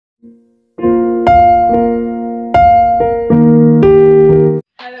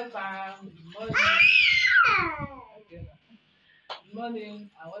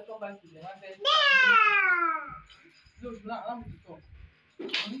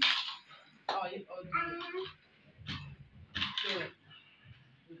our audio. So,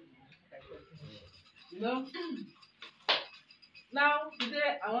 you know, now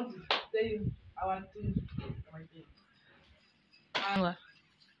today I want to tell you our two. And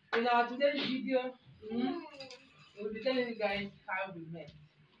in our today's video, we'll be telling you guys how we met.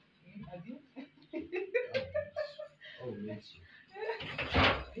 Abi? I will meet you.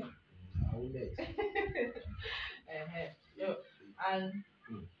 I will meet. So, and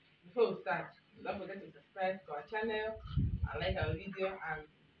before we start, don't forget to subscribe to our channel and like our video and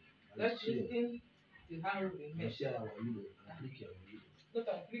let's listen to how we met. Share our video and click our video. Not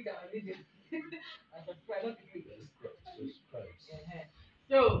on click our video and subscribe, not to click. Subscribe.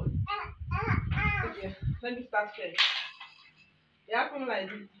 So, okay, let me start first. It happened like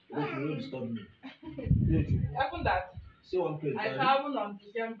this. Don't stop me. It happened that Say one place. I traveled on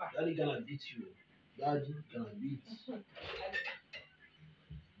December. Daddy gonna beat you. Daddy gonna beat.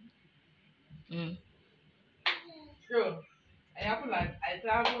 So, it happened like I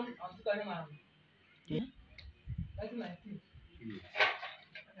traveled on 2019.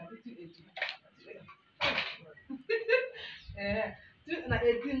 Yeah,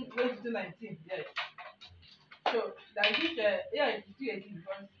 2018 going to 2019, yes. So that is yeah, it's 2018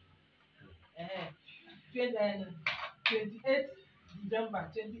 because 28th December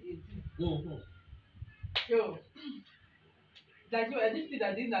 2018. So that this thing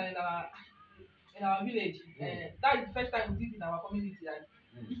that did in our village. That is the first time we did in our community, like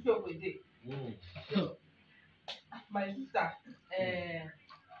this job we did. So my sister,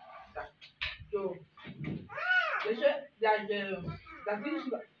 so they said that this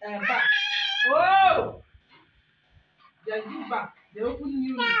back. Oh, there's this back. They open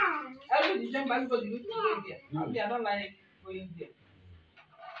new. Every December, everybody used to go there. Me, I don't like going there.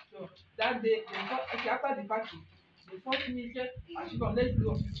 So that day, okay, after the party, they forced me. Said, I should come. Let's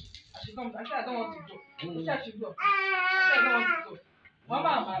go. I should come. I said I don't want to go. They said I should go. I said I don't want to go.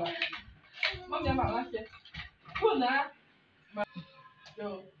 Mama said, go now. So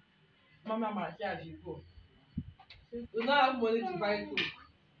Mama said I should go. We don't have money to buy food.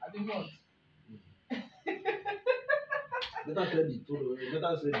 I don't want. Better tell the truth.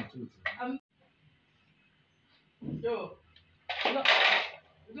 Better say the truth. So we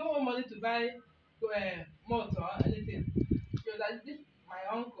don't want money to buy malt or anything. So that this my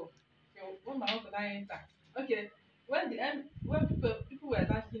uncle. So when my uncle I enter, okay, when people were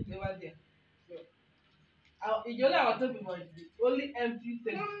dancing over there, so the only our table was the only empty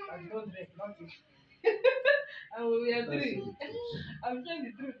table and don't drink nothing. And we were three. I'm saying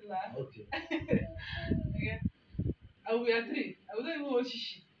the truth now. Okay. Okay. And we are three. I don't even want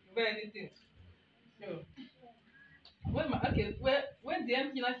shishi to buy anything. So when the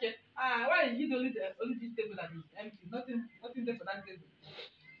empty now said, why is it only this table that is empty? Nothing there for that table.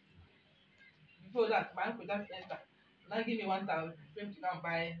 Before that, my uncle just enter. Now give me 1,000 to go and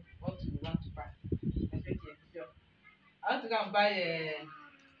buy what you want to buy. I said, yes, sure. I want to go and buy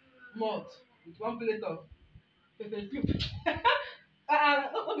malt with 1 plate of pepper soup.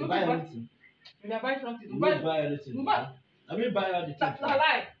 You buy anything? When I buy something, You buy anything? I mean, buy all the things. That's not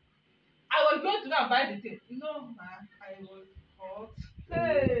lie. I was going to go and buy the thing. You know, man, I was hot.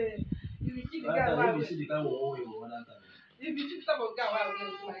 Hey, if you see the guy, why? If you see the guy, what you want that time? If you see the type of guy, why would you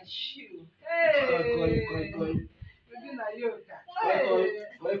like shoe? Hey, you're doing a yoga.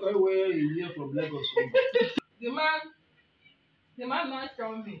 Why where you hear from Lagos? The man not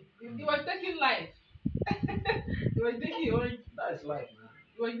showing me. He was taking life. He was taking his own. That's life, man.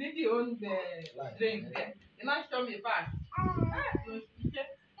 He was taking his own drink there. He not show me fast. This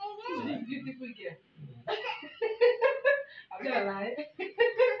beautiful girl. I'm gonna lie.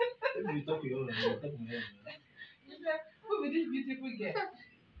 Let me talk to you. He said, who is this beautiful girl?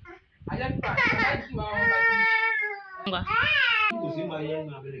 I just passed. I just do my own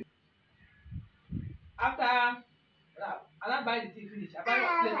by after I buy the tea finish, I buy 1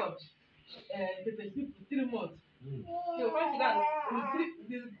 plate of pepper soup for 3 months. So once that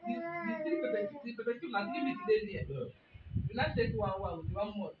the pepper soup na 3 weeks dey there. You not take one with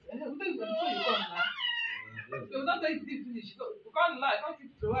 1 month. Before you come now. So we don't take tea finish. So we can't lie, can't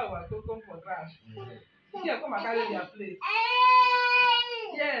keep to while we come for ground. Here come and carry their plate.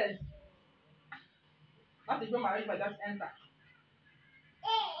 Yes. That is when my husband just enter.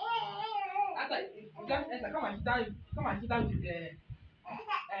 After you just enter, come and sit down with the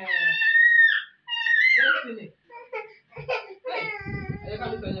Destiny. You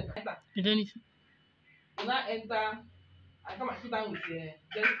can't enter. You don't need to. You now enter and come and sit down with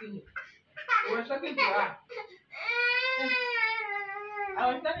Destiny. We were talking to her.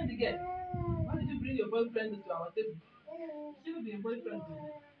 I was telling the girl, why did you bring your boyfriend to our table? She will be a boyfriend.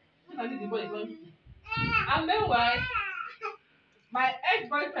 I did the boy going to. And meanwhile, my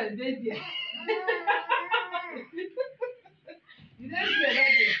ex-boyfriend did there. You didn't hear that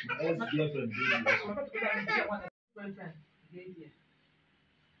day. Ex-girlfriend did My boyfriend did there.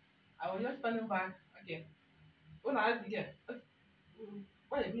 I was just standing back. Okay. When I asked again,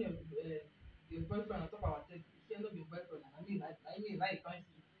 why you bring your boyfriend on top of our table? He said, no, your boyfriend. I mean, like, can't see.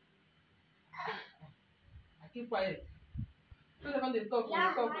 I keep quiet. So when they talk, when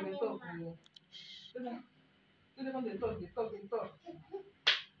they talk. So when they talk.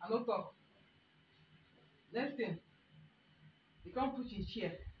 I don't talk. Next thing, he can't push his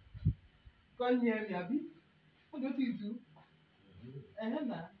chair. Come near me, Abi. What do you do?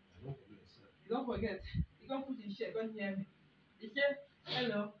 Nah. You don't forget. He can't push his chair. Come near me. He said,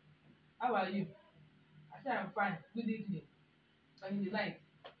 hello, how are you? I said, I'm fine. Good evening. And in the night,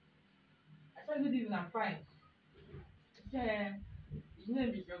 I said, good evening, I'm fine. He said, his name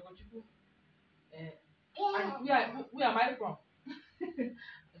is Yogochuku. And where am I from?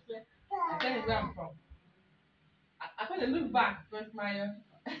 I tell him where I'm from. I kind of look back because my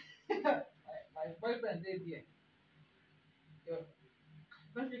boyfriend did there. So,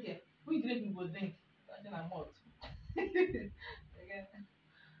 don't forget, who drink we go drink? I said I'm not. Again,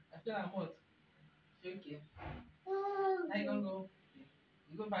 I said I'm not. Okay. Now you gonna go.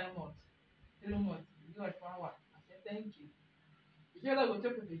 You go buy malt. 3 months. You go at flour. I said thank you. You said I go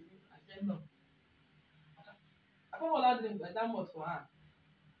check with you. I said no. I can't allow that malt for her.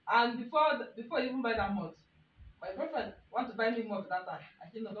 And before I even buy that malt, my boyfriend want to buy me malt that time. I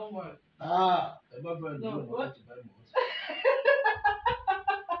said no, don't worry. The boyfriend No, don't want to buy more.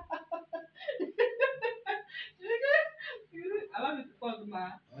 Allow me to talk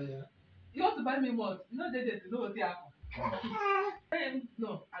now. Oh yeah. You want to buy me malt? You know they know what they happen.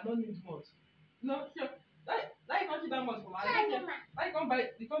 No, I don't need malt. No, sure. That you can't see that malt for my life. That you can't buy.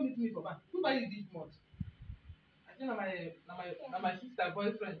 You can't meet me for man. Who buy you this malt? I think my sister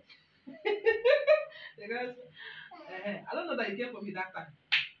boyfriend. Because I don't know that he came for me that time.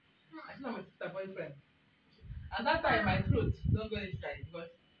 I think my sister boyfriend. And that time my throat don't go inside because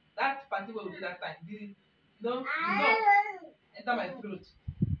that party what we do that time, the not enter my throat.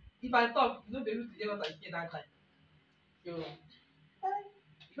 If I talk, you don't be able to hear what I say that time. So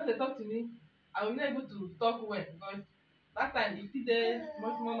if they talk to me, I will not able to talk well because that time it's still there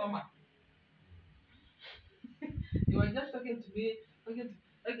much more normal. They were just talking to me, okay.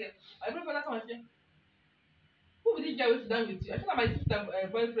 My brother that time say, who will this guy sit down with you? I said my sister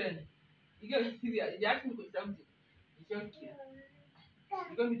boyfriend. He get serious. He asked me for something. He said okay.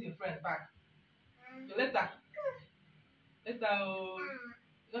 He go meet him friend back. So later, you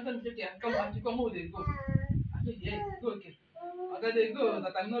don't tell me okay, come home they go. I said yeah, go okay. Okay, they go,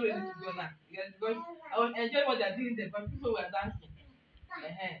 but I'm not ready to go now. Yes, because I was enjoying what they're doing there, but people were dancing.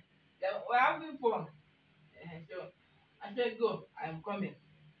 They were having fun. So I said go, I'm coming.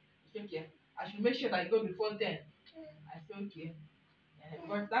 He said okay. I should make sure that I go before 10. I said okay.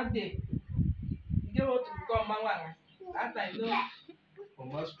 Because that day, you get what to become Mawanga. That time, you know. For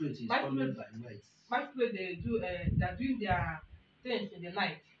masquerade is coming by night. Masquerade they're doing their things in the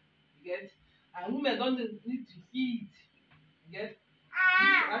night. You get? And women don't need to eat. You get?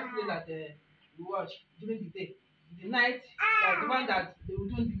 Masquerade that you watch during the day. The night, the one that they will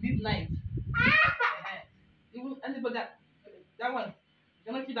do in the midnight. Even anybody that one, you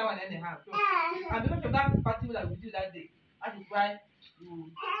cannot see that one anyhow. So, and because of that party that we do that day, that is why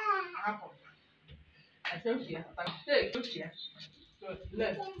you happen. I said okay. I said okay. So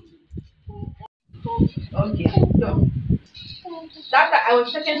left. Okay. So that I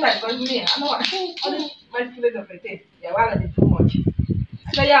was second time because me, I know all this masquerade of a thing. Yeah, why are they too much?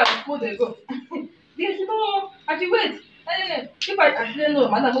 I said yeah, before they go. They said no, I said wait. If I said no,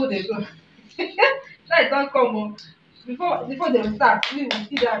 madam, who they go? That don't come on. Before they will start, we will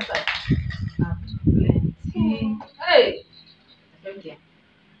see that outside. Plenty. Hey. Okay.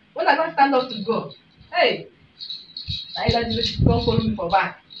 When I don't stand up to go, hey, I got to come follow me for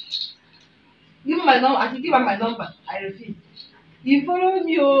back. Give me my number. I should give her my number. I refuse. You follow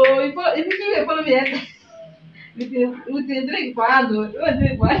me, oh. If you follow me, with the drink for hand, oh. You want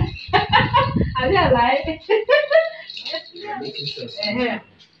drink for hand? I realize.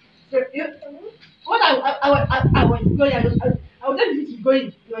 So what I was going, I was just be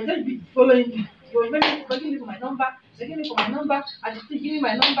going. You were just be following me. You were begging me for my number. Begging me for my number. I just give me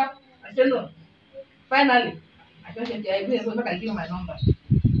my number. I said no. Finally, I just said, I agree, so I give you my number.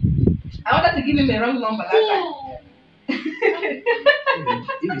 I wanted to give him a wrong number that time.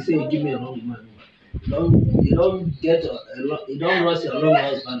 If you say you give me a wrong number, you don't get you don't rush your wrong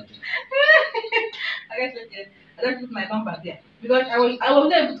husband. I guess okay. I just put my number there because I was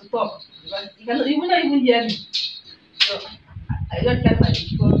not able to talk because you will not even hear me. So I just get my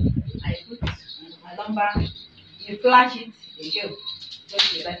phone, I put my number, you flash it, you go.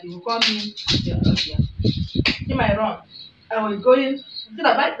 Okay, that you will call me, you're not here. In my run, I was going, so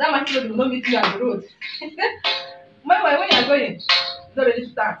that my children will not meet you on the road. When you're going, it's already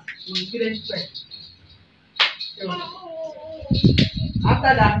start in village square. So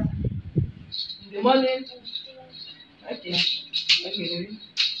after that, in the morning, okay, baby.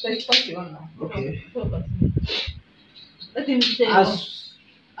 Let's talk you on now. Okay. So continue. Let him say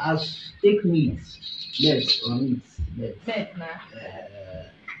As take meat, meat or meat, meat. met now.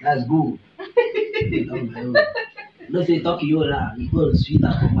 That's good. On my own. No say talk you lah. You go sweet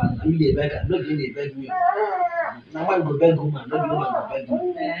and come back. You dey beg, no dey beg me. Now why you go beg woman? No be woman go beg me.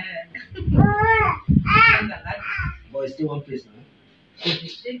 But it's still one place now.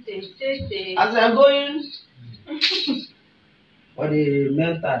 As I'm going for the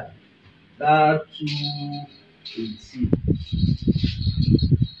mental, that 2:18.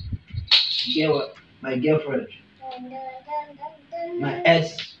 Get what? My girlfriend, my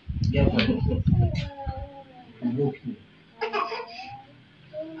ex-girlfriend, woke me.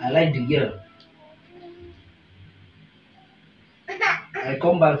 I like the girl. I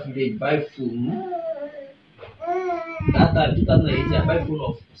come back today, buy phone. That time, 2018, I buy phone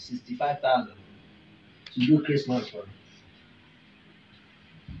of 65,000 to do Christmas for.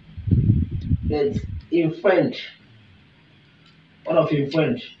 But in French, one of in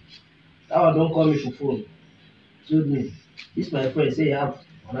French, that one don't call me for phone. Told me, this my friend say you have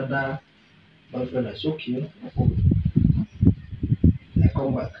another boyfriend. I said, okay, no problem. I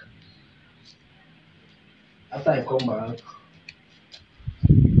come back. After I come back,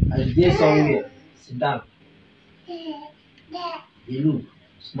 I dey somewhere, sit down. He look,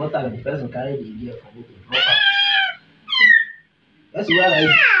 small time the person carry the girl for motor, drop her. That's why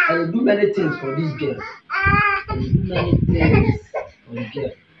I do many things for this girl. I do many things for the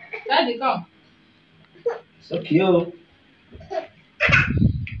girl. Daddy, come. It's okay, oh. I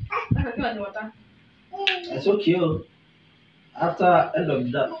can do the water. It's okay, oh. After end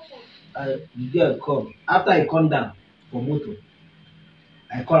of that, the girl come. After I come down for motor,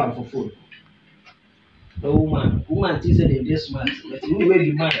 I call her for phone. No woman thinks say they dey smart, but you wey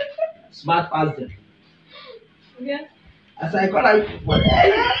be man, smart pass them. Yeah. As I call her for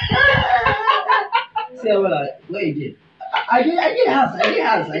say well, where you dey? I dey house.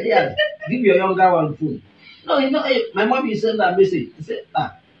 Give your younger one phone. No, you know, hey, my mom send that message. He said,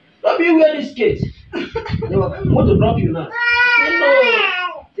 don't be wear this skate. They want to drop you now.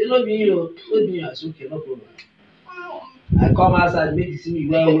 Say no be you, no be you. I say okay, no problem. I come outside, make you see me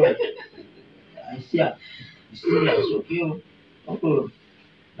well. I see her. You see me, I say okay, no problem.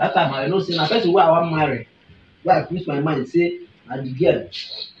 That time I know say na person wey I wan marry, wey I put my mind say na the girl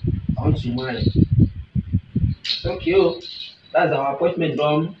I want to marry. It's okay, that's our appointment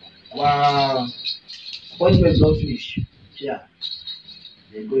done. Our appointment don finish. Yeah,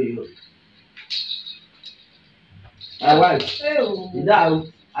 they go here. My wife, the day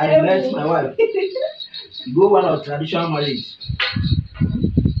I met my wife, we go one of traditional marriage.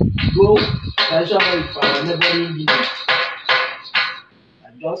 Go traditional marriage for our neighboring village. I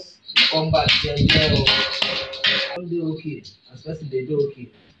just come back there, one day okay, as person they do okay.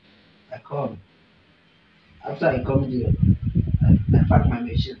 I come. After I come there, I pack my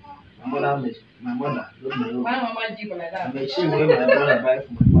machine. My mother, not my own. Why mama give like that? My machine where my brother buy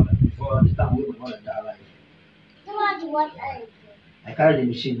for my mother before the time when my mother die alive. I carry the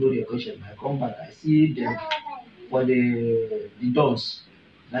machine go to the ocean. I come back, I see them for the doors.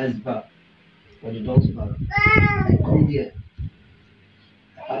 That's back. For the doors back. I come there.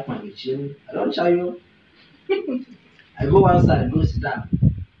 I pack my machine. I don't try you. I go outside, go sit down.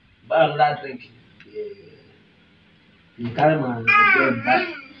 Buy another drink. You carry my girl back.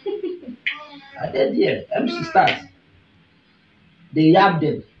 I did there. MC starts. They yab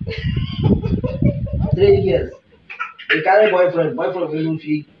them. 3 years. They carry boyfriend will even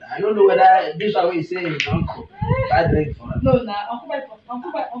feed. I don't know whether this one will say his uncle. I drink for her. No,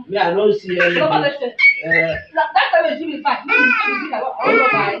 uncle. Me, I don't see any. That time you me back.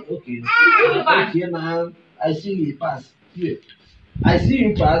 Okay. Okay, now I see you pass. Here. I see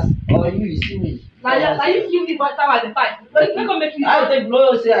you pass, or you see me. Now you give me what time at the fight. Don't go make me. I take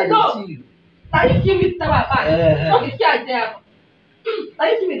no say I don't see you. Now you give me time at the fight. Don't be scared there.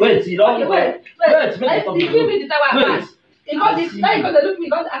 Wait, you don't wait. You give me the time at the fight. Because this now you gonna look me.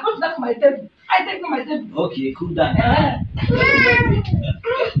 I come to that for my table. I take my table. Okay, cool down.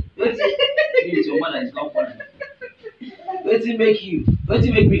 Wait, your mother is not funny. Wait till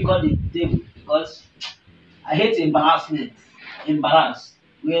make me call the table because I hate embarrassment. Embarrass.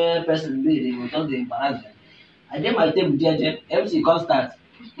 Where person dey go just dey embarrass them. I dey my table jeje, MC come start.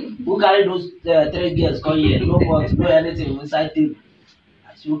 Who carry those three girls come here? No pot, no anything inside table.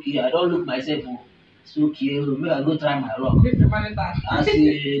 I say okay, I don look myself o. It's okay, make I go try my luck. I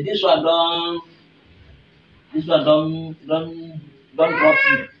say this one don drop me.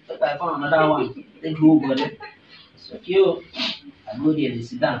 Make I find another one. Take go body. It's okay o. I go there, dey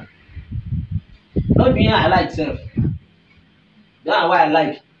sit down. No be I like sef. That why I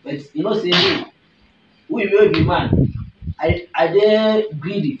like, but you know say me, we wey be man, I dey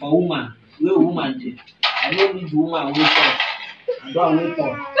greedy for woman. Wey woman dey, I no need woman wey talk. I don wey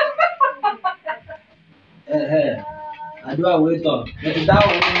talk. I don wey talk. But that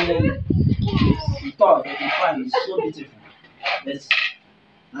one wey talk, but the fine is so beautiful. But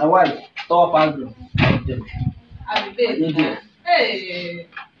my wife talk pass them. I dey there. Hey,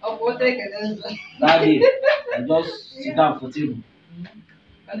 that day, I just sit down for table.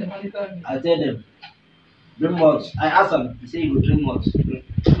 I tell them, drink much. I ask am, he say you go drink much.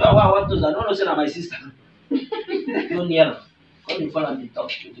 No, why I want to? I don't know say na my sister. No near am. Come dey follow am dey talk,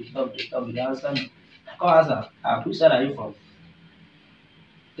 dey answer me. I come ask am, which side are you from?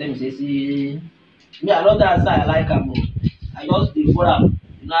 Tell me say see, me I no dey answer I like am o. I just dey follow am.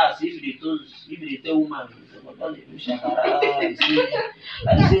 You know as if you dey tell woman, you don dey do shakara,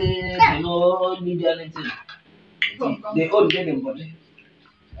 like say they no need anything. They own get dem body.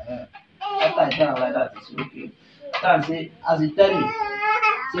 After I tell am like that, he say okay. After I say, as he tell me,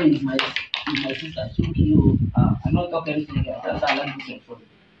 say he's my sister. Say okay o. I no talk anything again. I tell am say I like this your phone.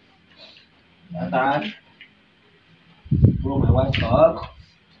 That time, bro, my wife talk.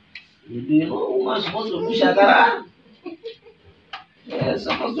 You know, woman supposed to do shakara. Yeah,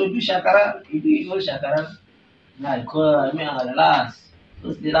 supposed to do shakara. You know shakara. Now I call me and relax.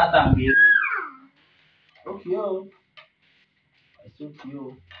 So stay that time, babe. Okay o. I say okay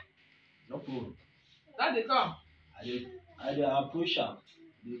o. No problem. That dey come. I dey approach am.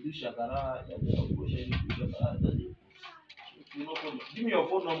 Dey do shakara. I dey approach am. Dey do shakara. Okay, no problem. Give me your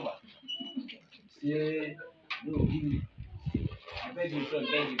phone number. Say no, give me. I beg your friend,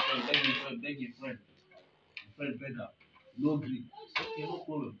 beg your friend, beg your friend, beg your friend. Your friend beg am. No gree. Okay, no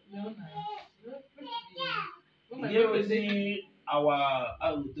problem. E get wetin our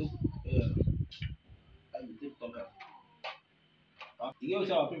how we take talk am. E get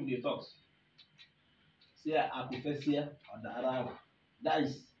wetin our people dey talk. Say akufesia ọ̀dàrà. That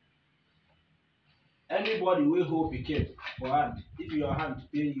is anybody wey hold pikin for hand, if your hand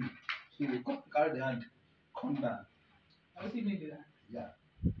pain you, so you come carry the hand come down. Wetin mean be that? Yeah.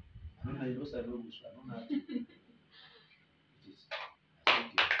 I don't know, you know side no go so I don't know how to. It is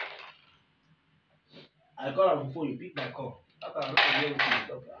okay. I call am before you pick my call. That time I no go hear wetin you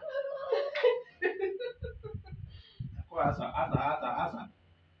talk. I call ask am.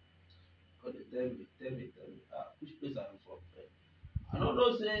 Come dey tell me. Which place are you from? I no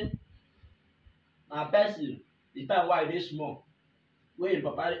know say na person the time wey I dey small, wey im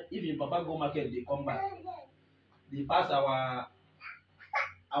papa if im papa go market dey come back, dey pass our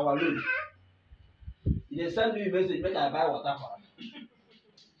road. E dey send me message make I buy water for am.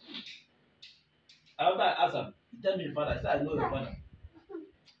 After I ask am, he tell me im father. I say I know your father.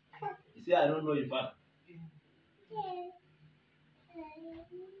 He say I no know your father.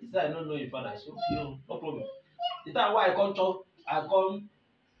 He say I no know your father. I say okay, no problem. The time wey I come chop, I come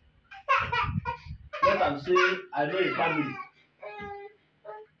let am say I know im family.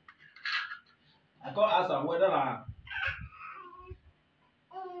 I come ask am whether na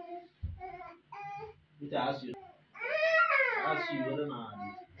wetin I ask you. I ask you whether na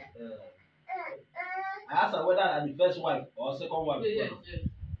I ask am whether na the first wife or second wife. Yes.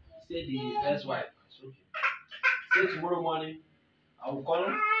 He say the first wife. I say okay. Say tomorrow morning I will call.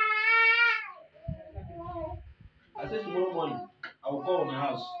 I say tomorrow morning I will call my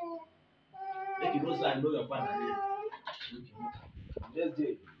house. Make you know say I know your father there. Okay. Next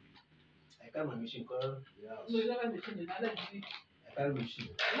day, I carry my machine call the house. No, you don't have machine. I like machine. I carry machine.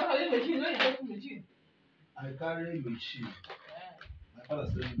 No, I have machine. No, you don't have machine. I carry machine. My father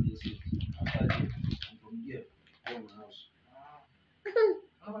send me this week. After that, I'm from here. I go my house.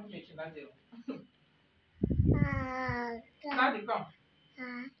 I don't have machine that day. Now they come.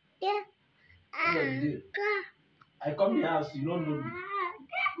 I come the house, you don't know me.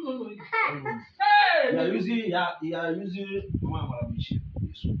 Who don't know you? You are Hey! using one of our machine.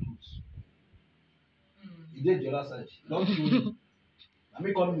 It's so close. He did the other side. Don't know you. Let me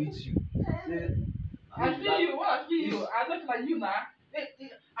come meet you. Say, I see you. When I see you, I don't like you now.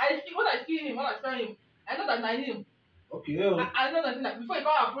 When I see him, I know that I him. Okay, oh. I know nothing like before you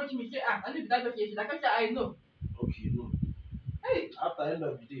come approach me, say, I need that just like I say, I know. Okay, no. Hey, After end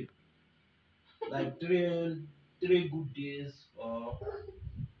of the day, like three good days or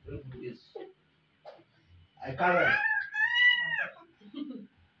 3 good days, I carry am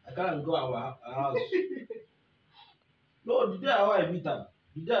I carry am go our house. No, the day how I meet am,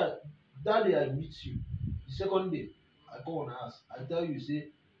 the day that day I meet you, the second day I come una house, I tell you say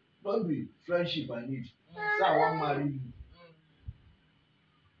no be friendship I need, say I wan marry you,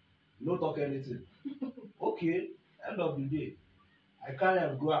 you no talk anything. Okay, end of the day, I carry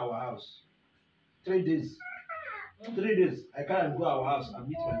am go our house. 3 days, 3 days I carry am go our house and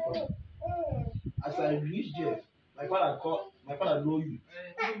meet my father. As I reach there, my father know you,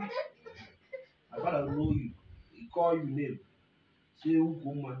 my father know you, he call you name, say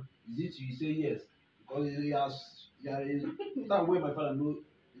Ukuma, is it you? He say yes, because he has the time wey my father know,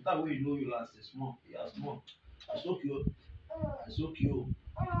 the time wey he know you last is small, he has small. I say okay o, I say okay o.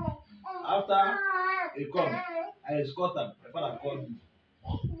 After he come, I escort am, my father call me,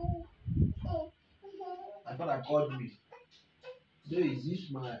 my father called me, say is this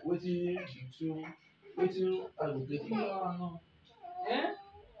my wetin the two, wetin I go take you? no. Eh?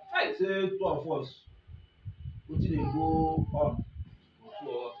 Hey. Say two of us, wetin dey go on for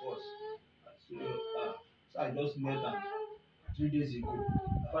two of us. I say so I just met am 3 days ago.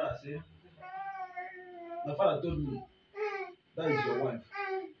 My father told me that is your wife.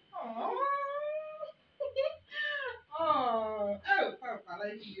 Oh. Oh, Papa, I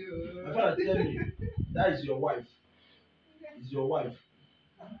like you. My father tell me that is your wife, is your wife.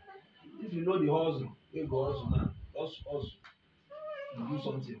 If you know the hustle, wey go hustle now, just hustle to do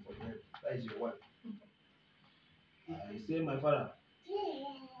something for them. That is your wife. I say my father,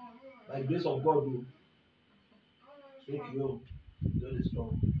 by grace of God o, so okay o, you no dey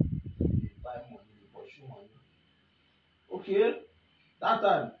struggle, you dey buy money, you dey pursue money. Okay, that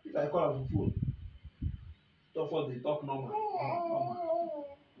time if I call am for phone, two of us dey talk normal,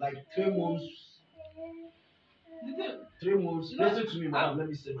 like 3 months, The thing, 3 months. Listen to me, madam. Let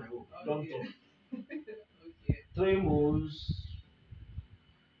me say my own. Don't talk. okay. 3 months.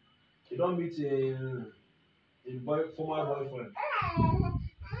 You don't meet a former boyfriend.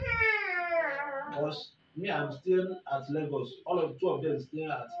 Because me, I'm still at Lagos. All of two of them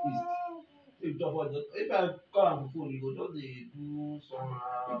still at East. If I call am for phone, you go just dey do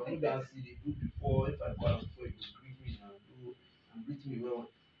somehow. Maybe I see dey do before. If I call am for phone, you go greet me and greet me well.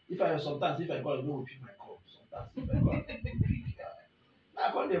 Sometimes if I call am, no go pick my call. Sometimes if I call am, you go pick.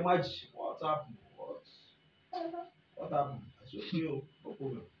 I come dey imagine what happen. What happened? I say okay o, no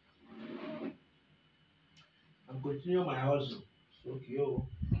problem. I'm continue my hustle. So okay o.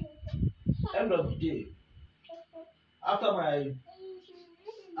 End of the day, after my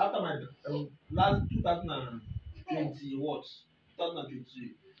last 2020 what?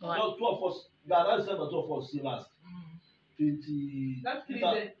 2020. Just two of us. That December, two of us see last. 20. That's 3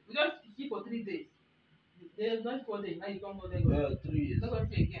 days. We just see for 3 days. There's not 4 days. Now you come go Lagos. 3 years. Not going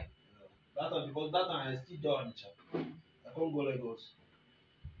to again. That time because that time I still dey Onitsha. I come go Lagos.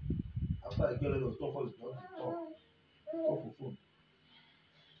 After I get Lagos, two of us just dey talk for phone.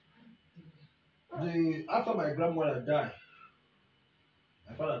 After my grandmother die,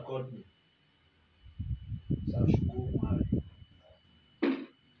 my father called me. Say I should go marry.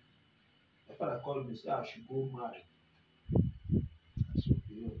 My father called me say I should go marry. I say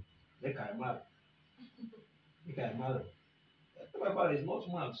okay o, make I marry. Make I marry. I tell my father is not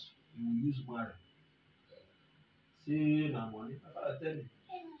mad, you will use marry. Say na money. My father tell me,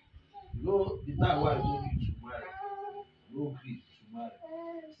 you know the time wey I told you to marry, you no gree to marry.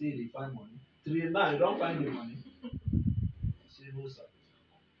 Say you dey find money. Till now you don find the money. I say no sir.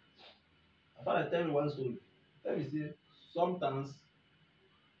 My father tell me one story. Tell me say sometimes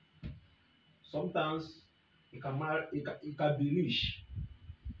he can be rich.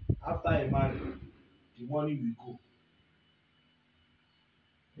 After he marry, the money will go.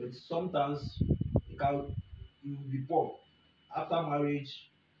 But sometimes he will be poor. After marriage,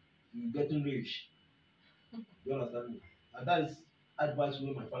 he will getting rich. You understand me? And that is advice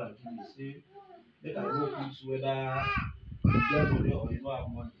wey my father give me say make I no put whether you get money or you no have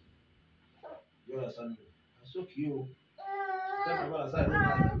money. You understand me? I say okay o. Tell my father say I no know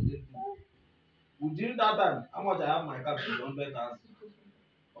how I go take do. Within that time, how much I have my cash is 100,000.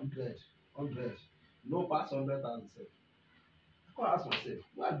 100. No pass 100,000 sef. I come ask myself,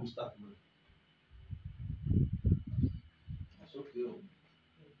 where I go start now? I say okay o.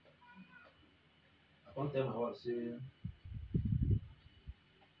 I come tell my wife say,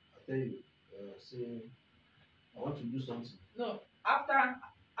 I tell you, say I want to do something. No, after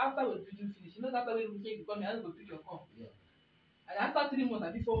after we pikin finish, you know after we pikin you come here, I no go pick your call. Yeah. And after 3 months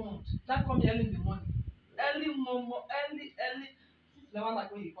abi 4 months, that come early in the morning, early momo, early 11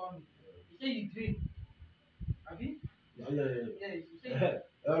 like when you call me, you say you dream, abi? Yeah. Yeah, you say.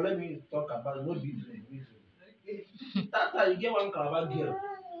 Let me talk about no be dream. Okay. That time you get one Calabar girl.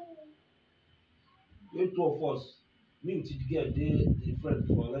 Wey two of us, me with the girl dey friend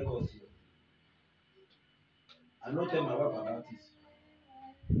for Lagos here. I no tell my wife about it.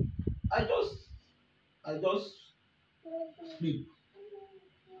 I just sleep.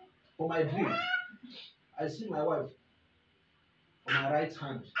 For my dream, I see my wife for my right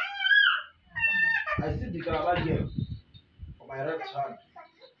hand. I see the Calabar girl for my left hand.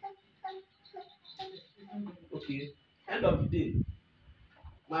 Okay, end of the day,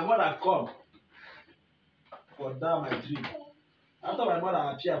 my mother come for that my dream. After my mother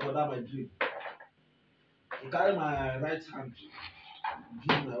appear for that my dream, he carry my right hand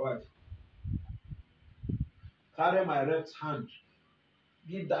give my wife, carry my left hand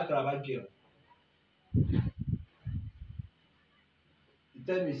give that Calabar girl. He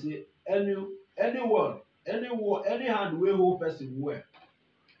tell me say anyone any hand wey hold person well,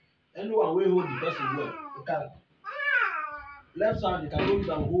 anyone wey hold the person well, he can left hand you can use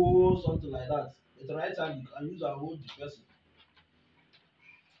am hold something like that, with the right hand you can use am hold the person.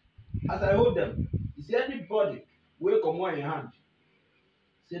 As I hold them, you see anybody wey comot im hand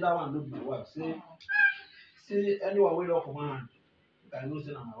say that one no be my wife, say anyone wey don comot hand you can know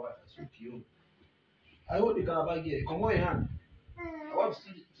say na my wife. I say okay o. I hold the Calabar girl, he comot im hand, my wife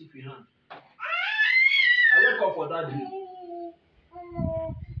still keep im hand. I wake up for that dream,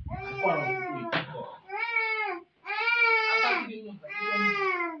 I call am people he pick up. After 3 months,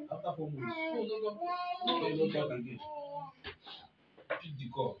 After 4 months, no go. he no talk again. Pick the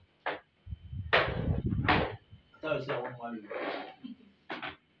call. I tell you say I wan marry you.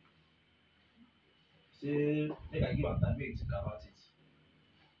 Say make I give am time make he think about it.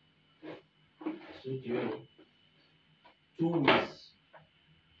 Say okay o. 2 weeks,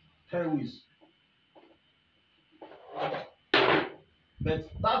 10 weeks. But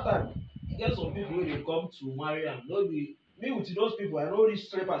that time, e get some people wey dey come to marry am. No be me with those people, I no reach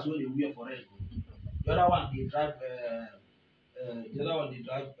strippers wey dey wear for head. The other one dey drive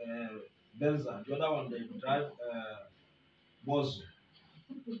Benza, the other one dey drive Bozu.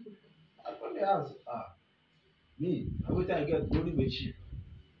 I come dey ask, me, na wetin I get only wey cheap.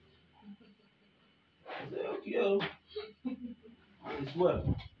 I say okay o, it's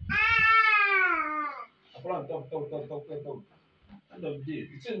well. I follow am talk. End of the day,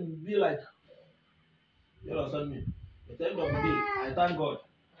 the thing be like, you understand me? At the end of the day, I thank God.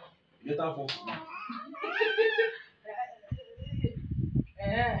 He later fall for me.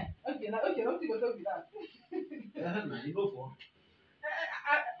 Okay, nothing go talk be that. Na you go for.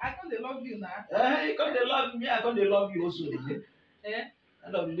 I come dey love you na. You come dey love me, I come dey love you also.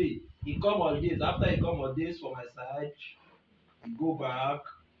 End of the day, he come holidays. After he come holidays for my side, he go back.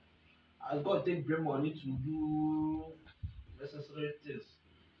 As God take bring money to do necessary things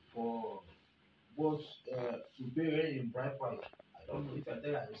for both to pay in bride price. I don't know if I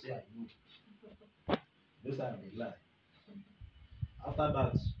tell you, I will say I know. This time I dey lie. After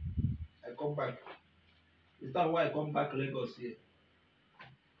that, I come back. The time when I come back Lagos here,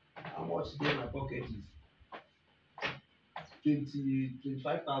 how much dey my pocket is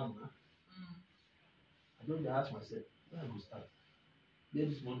 25,000. I don dey ask myself, where I go start? Where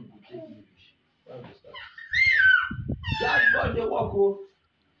this money go take me reach? Where I go start? That God dey work o.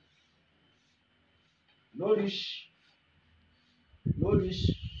 No reach 1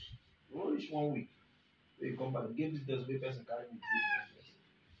 week. Wey you come back, get business wey person carry me go the business.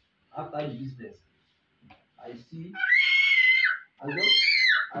 After the business, I see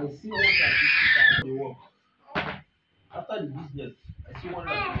 150,000 dey work. After the business, I see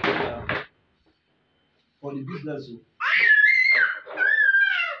 150,000 for the business o.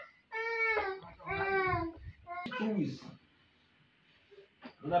 2 weeks,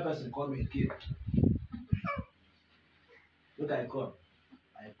 another person call me again. Make I call.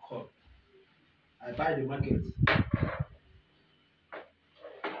 I buy the market.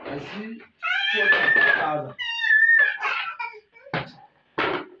 I see 250,000.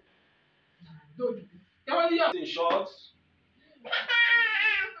 In short,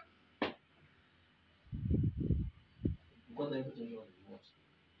 because everything was what?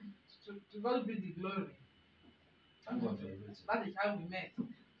 To God be the glory. Thank God for everything. That is how we met.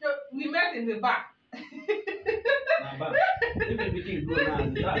 So we met in the bar. Na bar. If you begin go now,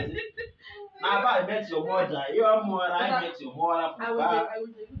 na bar I met your mother. Your mother, I met your mother for bar. I was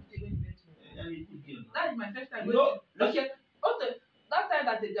a good girl when you met me. Yeah, you good girl. That is my first time. You know, Okay. that time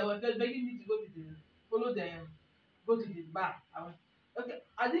that they were begging me to follow them, go to the bar. I went, okay,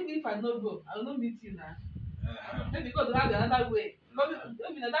 I think if I no go, I will not meet you now. Maybe because we have another way.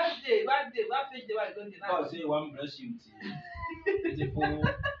 Maybe na that day, one fake day, I go there. God say one bless you, beautiful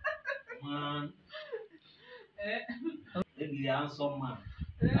man. Maybe the handsome man.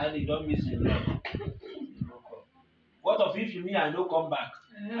 And he don't miss him love. What of if you mean I no come back?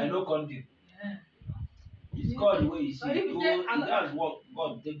 I no come there. It's God the way you see it. That's what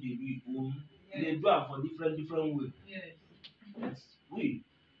God take the do it home. They do it for different way. Yes. We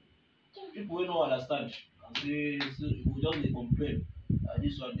people wey no understand and say we just dey complain.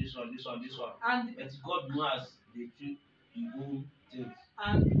 This one. And but God know as they treat the own things.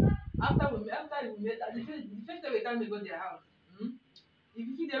 And after we made the first time we come go their house. If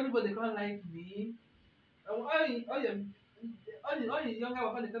you see everybody come like me, all the younger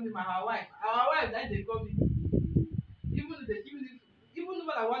one they call me our wife. Our wife that they call me. Even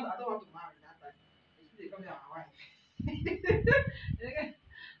when I don't want to marry that time. They call me our wife.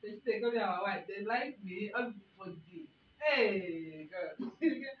 They call me our wife. They like me all for the day. Hey, girl.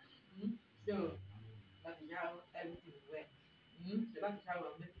 So that is how everything went. So that is how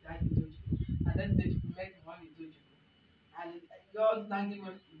I met that Idoju. And then they met one Idoju. And God now give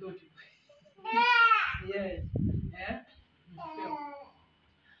us Idoju. Yes. Yeah. So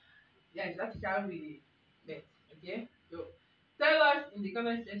yes, that is how we met. Okay. So tell us in the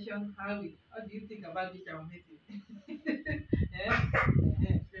comment section how do you think about this our meeting? Yeah.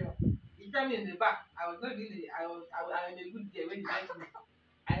 So you tell me in the back. I was not being I am a good girl when you met me.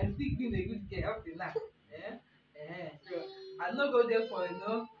 I am still being a good girl up till now. Yeah. So I no go there for I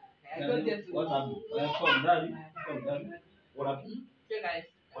go there to what happened? Come daddy. What happened? So guys,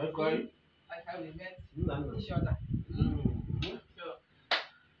 like how we met each other. So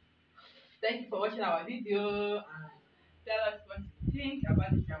thank you for watching our video and tell us what you think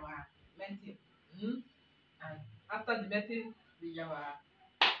about this our meeting. And after the meeting, we our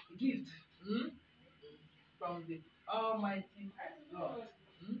gift from the Almighty God.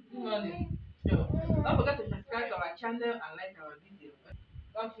 Good morning. So don't forget to subscribe to our channel and like our video.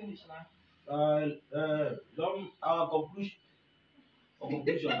 Don't finish now. Our conclusion.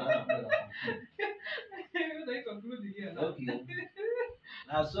 They conclude the year now. Okay.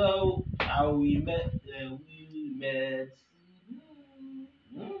 Now so how we met.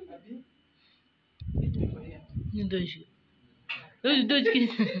 Dois. Dois que.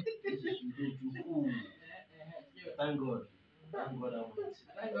 Thank God.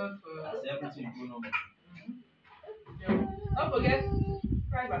 Thank God for as everything going on. Don't forget to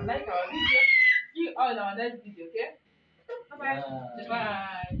subscribe and like our video. See you all in our next video, okay? Bye.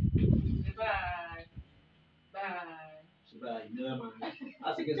 Bye. Bye.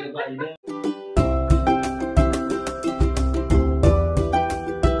 Bye.